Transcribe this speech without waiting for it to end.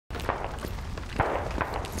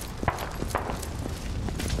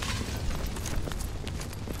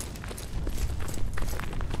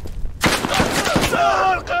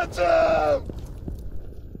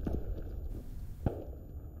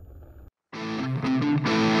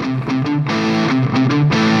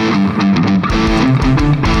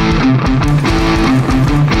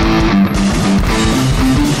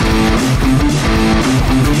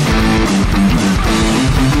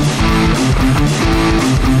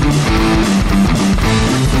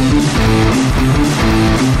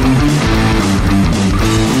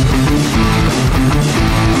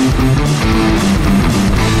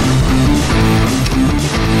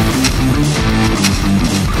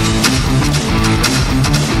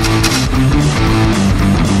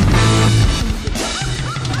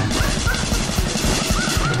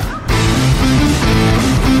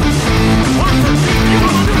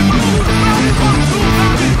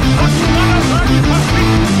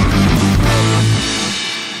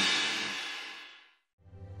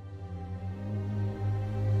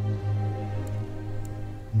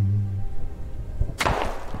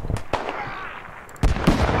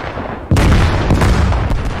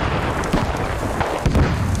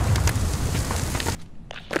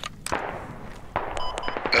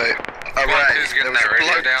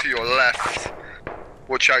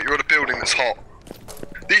Watch out, you're on a building that's hot.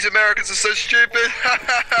 These Americans are so stupid!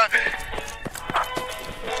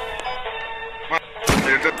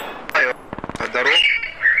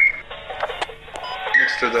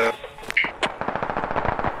 Next to the...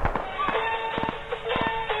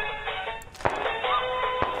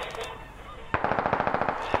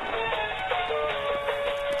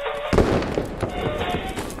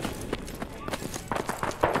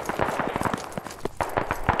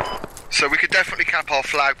 So we could definitely cap our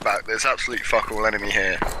flag back. There's absolutely fuck all enemy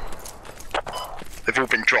here. They've all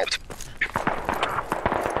been dropped.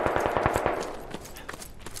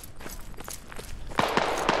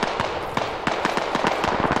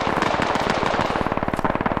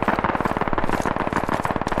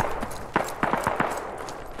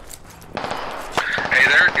 Hey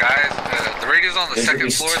there, guys. The radio's on the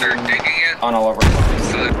second floor. They're digging it. On all over.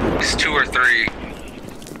 So it's 2 or 3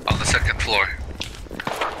 on the second floor.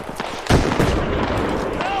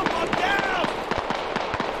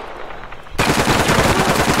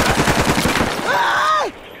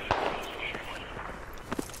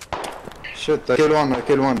 Shit, I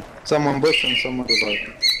kill one. Someone bush and someone to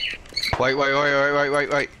right.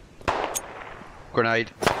 Wait.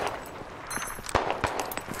 Grenade.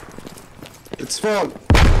 It's fall.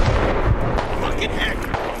 Fucking heck.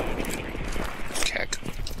 Heck.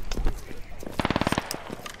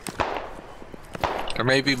 There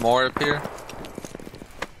may be more up here.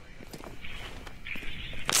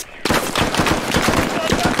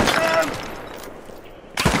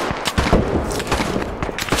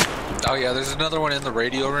 Oh yeah, there's another one in the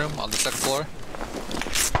radio room on the second floor.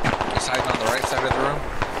 He's hiding on the right side of the room.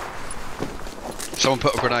 Someone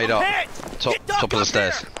put a grenade up. Top of the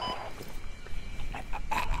stairs.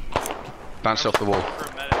 Bounced off the wall.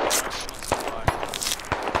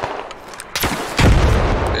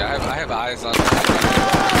 Yeah, I have eyes on. Was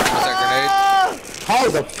that grenade? How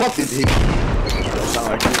the fuck did he?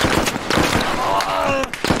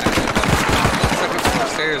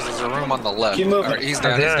 Stairs, there's a room on the left. Keep moving. Right, he's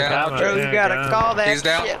down. Bro, you gotta call that He's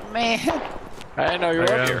down. shit, man. I didn't know you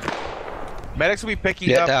were up here. Medics will be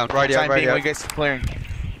picking up. Down. Radio. Time being, you guys clearing.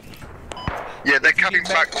 Yeah, they're capping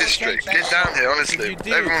back district. Get down here, honestly.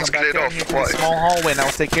 Everyone's cleared off. What? Small hallway, and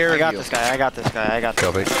I'll take care of you. I got this guy.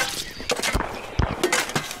 Copy.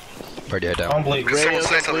 Radio down. Don't bleed. Can someone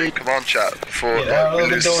say something? Come on, chat. Before Get out we of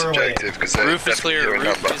the lose this doorway. objective, because they're Roof is definitely clear. a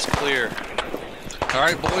Roof number. is clear.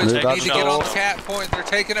 Alright, boys, I need to get on the cat point. They're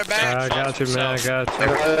taking it back. I got you, man. I got you.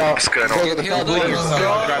 What's going on? Get healed up.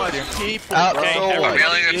 I'm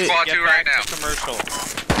yelling at squad 2 right now. Commercial.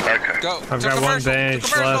 Okay. Go. I've to got one commercial, bandage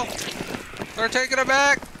to commercial. left. They're taking it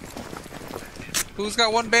back. Who's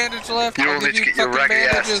got 1 bandage left? You I'll all give need to get your fucking raggedy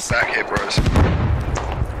bandages. asses back here, bros.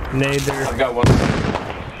 Nader. I've got one.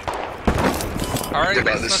 Alright, Yeah,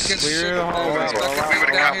 but let's this get is- shit.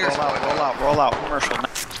 Roll out. Commercial.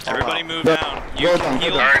 Everybody move down. You Go can down,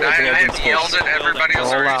 heal. go Alright, I have yelled at everybody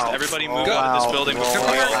else already. Everybody move out of this building before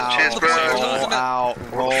we all Cheers, bro.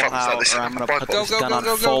 Roll Fuck, out, this or I'm gonna put Go, this go, gun go, on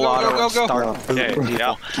go, full go, auto go, and go. start Okay, booting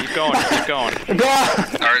yeah. people. Keep going. Keep going.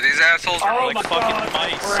 Alright, these assholes are Like fucking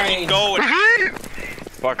mice. Keep going.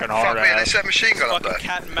 Fucking Fuck, hard man, they ass. set machine gun up Fucking there.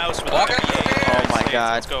 cat and mouse with Walk RPA. out the stairs. Oh my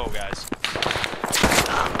god. Let's go, guys.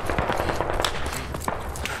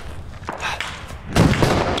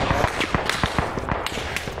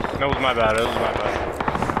 That was my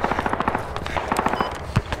bad.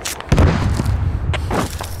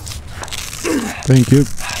 Thank you.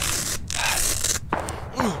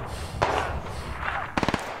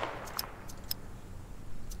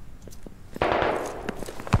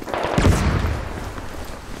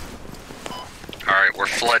 Alright, we're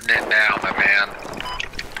flooding it now, my man.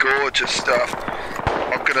 Gorgeous stuff.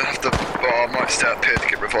 I'm gonna have to. Oh, I might stay up here to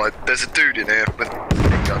get revived. There's a dude in here with a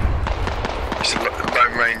gun. He's a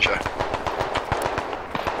lone ranger.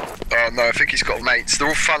 Oh no, I think he's got mates. They're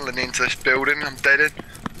all funneling into this building. I'm deaded.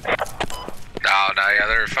 No, yeah,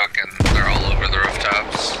 they're all over the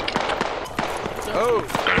rooftops. Oh.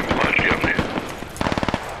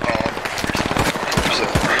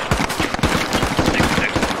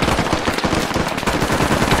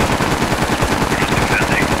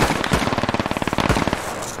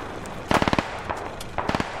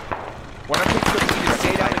 When I pick up, you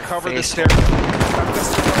stay down and cover the stairwell.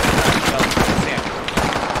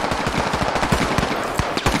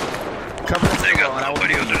 Cover the stairwell, and I will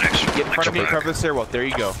get in front of me and cover the stairwell. There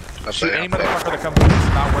you go. Shoot any motherfucker that comes in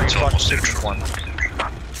that's not wearing fucking uniform.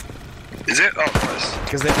 Is it? Oh, nice.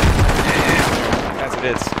 Because they, yeah, as it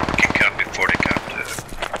is. Keep capping 40 cap.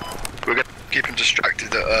 We're gonna keep him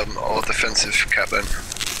distracted at our defensive cap then.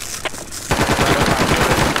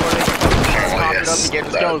 Oh, pop it up Yes,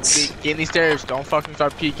 again. Let's go. Get in these stairs. Don't fucking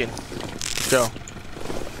start peeking. Let's go.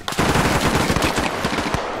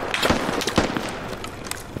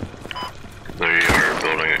 There you are,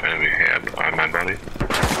 building an enemy hand on my body.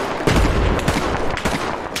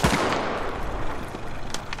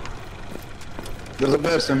 There's a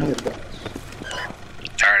person here, guys.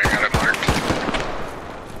 Alright, I got it marked.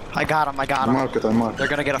 I got him. I got I him. mark it, I mark it. They're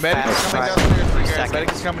gonna get a Medic is fast coming strike. downstairs for you guys. Second.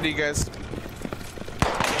 Medic is coming to you guys.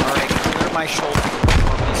 Alright, clear my shoulder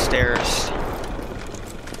on these stairs.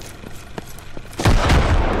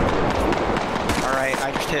 Alright,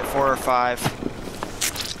 I just hit 4 or 5.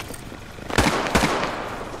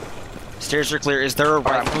 Stairs are clear. Is there a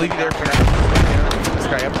Alright, I'm gonna leave you there for now. This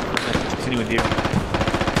guy up. Continue with you.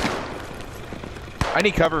 I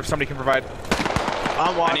need cover if somebody can provide.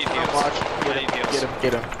 I'm watching.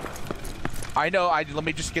 Get him. I know, let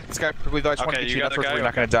me just get this guy quickly though. I just want to Okay, get you you got enough the so guy? we're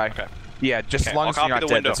not gonna die. Okay. Yeah, just as long as I'll you're not copy the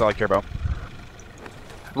dead, window. that's all I care about.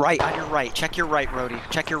 Right, on your right. Check your right, Rhodey.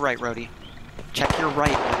 Check your right, Rhodey. Check your right.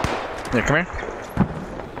 Yeah, come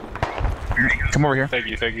here. Come over here. Thank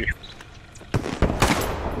you, thank you.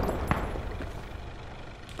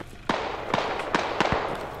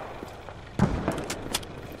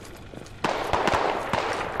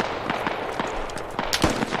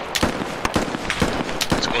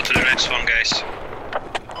 Let's go to the next one, guys.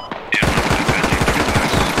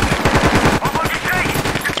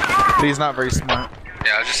 He's not very smart.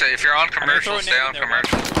 Yeah, I'll just say, if you're on commercial, stay on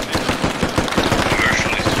commercial.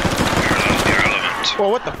 Commercial is irrelevant. Well,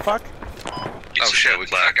 what the fuck? Oh shit,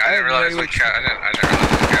 fuck, I didn't realize we I didn't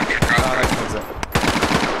realize we captured Oh, property. that cleans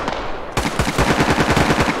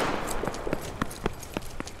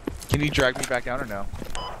it. Can you drag me back down or no?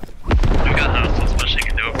 We got hostiles pushing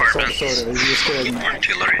into apartments. Sorry, you scared me.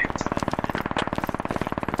 Artillery.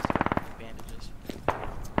 Bandages.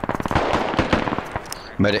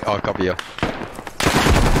 Medic, I'll copy you.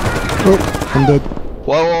 Oh, I'm dead.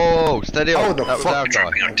 Whoa, whoa, whoa, steady Oh, on. the That was fuck? our guy.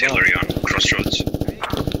 Dropping artillery on crossroads.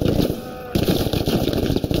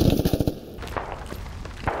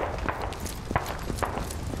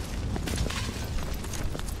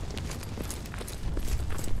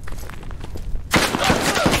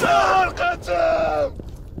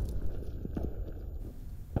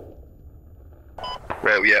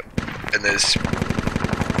 Well, yep. And there's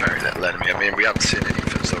very little enemy. I mean, we haven't seen any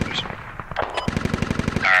foot soldiers.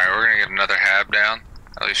 Alright, we're gonna get another hab down.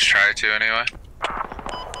 At least try to, anyway.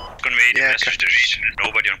 Convey the Yeah, message to region.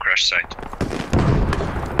 Nobody on crash site.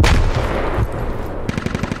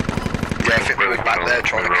 Yeah, I think we were back there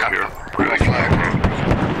trying to capture our flag.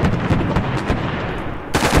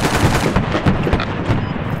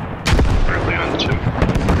 Early on too.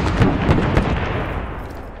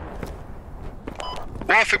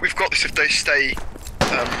 Well, I think we've got this if they stay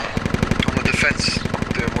on the defence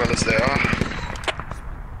doing well as they are.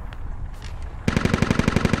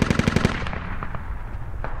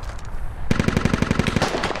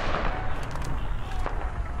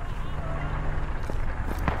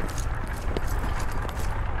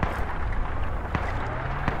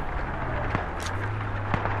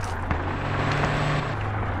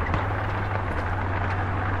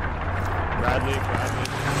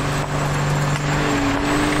 Bradley.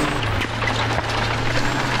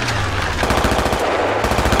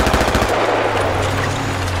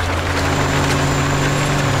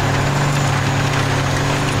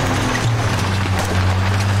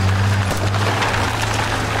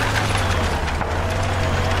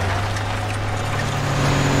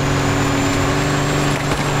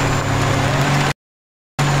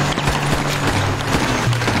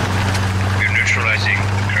 We're neutralizing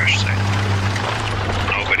the crash site.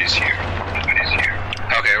 Nobody's here. Nobody's here.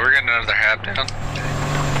 Okay, we're getting another hab down.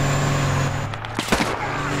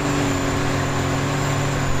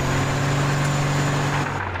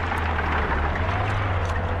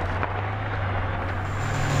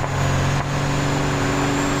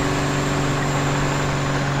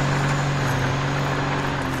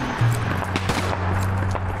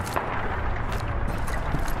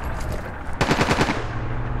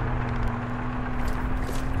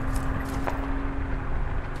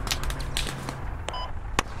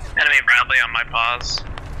 Enemy Bradley on my pause.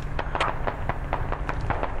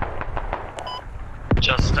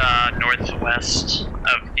 Just northwest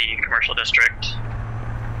of the commercial district.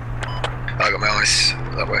 I got my eyes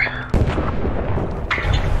that way.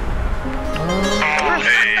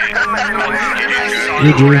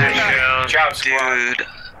 Dude,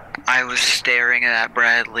 I was staring at that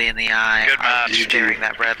Bradley in the eye. Good I was match. staring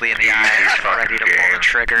that Bradley in the eye, ready to pull the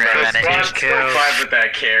trigger, and then it just killed. With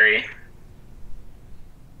that carry.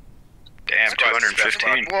 Damn,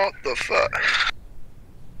 215. What the fuck?